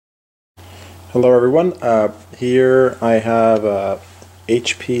Hello everyone, here I have a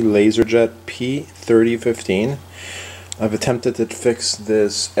HP LaserJet P3015. I've attempted to fix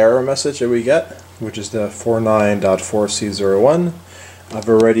this error message that we get, which is the 49.4C01. I've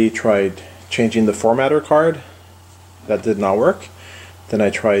already tried changing the formatter card. That did not work. Then I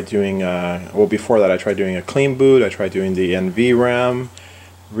tried doing, before that I tried doing a clean boot, I tried doing the NVRAM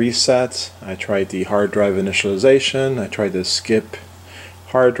reset, I tried the hard drive initialization, I tried to skip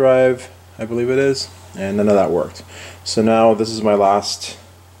hard drive, I believe it is, and none of that worked. So now this is my last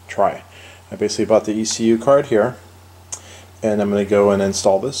try. I basically bought the ECU card here, and I'm going to go and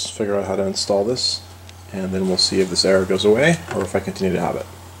install this, figure out how to install this, and then we'll see if this error goes away or if I continue to have it.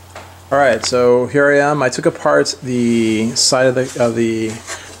 Alright, so here I am. I took apart the side of the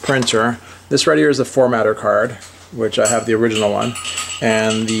printer. This right here is the formatter card, which I have the original one,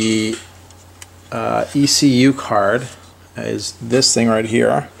 and the ECU card is this thing right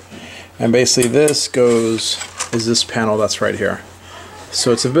here. And basically this is this panel that's right here.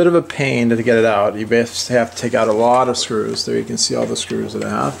 So it's a bit of a pain to get it out. You basically have to take out a lot of screws. There you can see all the screws that I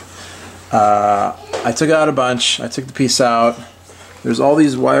have. I took out a bunch. I took the piece out. There's all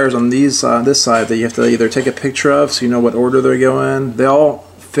these wires on this side that you have to either take a picture of so you know what order they go in. They all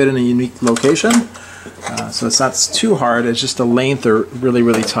fit in a unique location. So it's not too hard. It's just the length are really,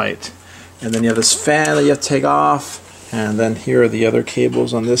 really tight. And then you have this fan that you have to take off. And then here are the other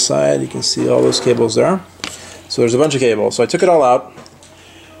cables on this side. You can see all those cables there. So there's a bunch of cables. So I took it all out.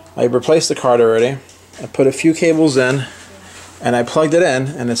 I replaced the card already. I put a few cables in, and I plugged it in,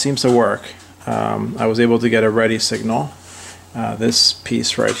 and it seems to work. I was able to get a ready signal. This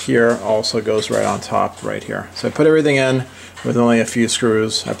piece right here also goes right on top right here. So I put everything in with only a few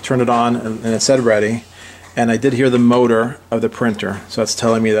screws. I've turned it on, and it said ready. And I did hear the motor of the printer. So that's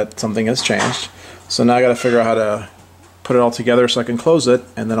telling me that something has changed. So now I got to figure out how to put it all together so I can close it,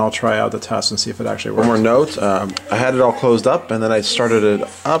 and then I'll try out the test and see if it actually works. One more note, I had it all closed up, and then I started it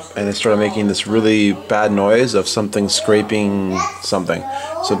up, and it started making this really bad noise of something scraping something.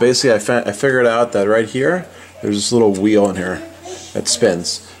 So basically I figured out that right here, there's this little wheel in here that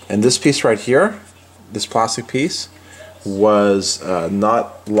spins. And this piece right here, this plastic piece, was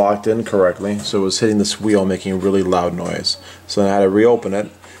not locked in correctly, so it was hitting this wheel making a really loud noise. So then I had to reopen it,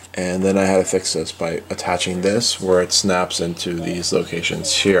 and then I had to fix this by attaching this where it snaps into these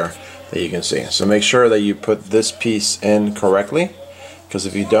locations here that you can see. So make sure that you put this piece in correctly, because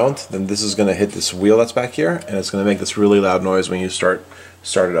if you don't, then this is going to hit this wheel that's back here, and it's going to make this really loud noise when you start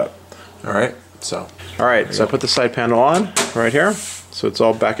it up. Alright, so I put the side panel on right here, so it's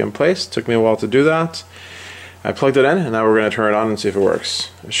all back in place. Took me a while to do that. I plugged it in, and now we're going to turn it on and see if it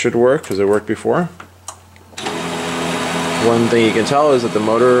works. It should work because it worked before. One thing you can tell is that the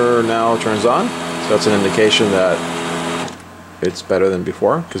motor now turns on, so that's an indication that it's better than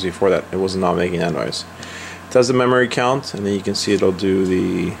before, because before that it was not making that noise. It does the memory count, and then you can see it'll do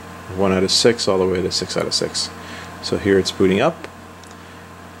the 1 out of 6 all the way to 6 out of 6. So here it's booting up,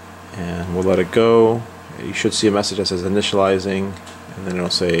 and we'll let it go. You should see a message that says initializing, and then it'll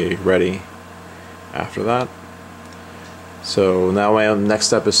say ready after that. So now my next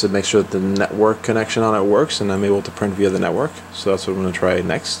step is to make sure that the network connection on it works, and I'm able to print via the network. So that's what I'm going to try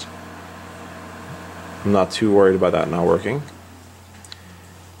next. I'm not too worried about that not working.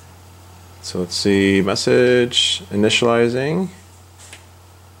 So let's see, message, initializing,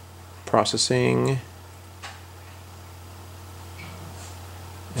 processing,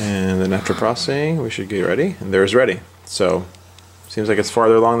 and then after processing we should get ready, and there's ready. So seems like it's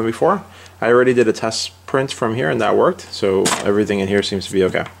farther along than before. I already did a test print from here and that worked, so everything in here seems to be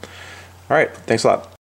okay. Alright, thanks a lot.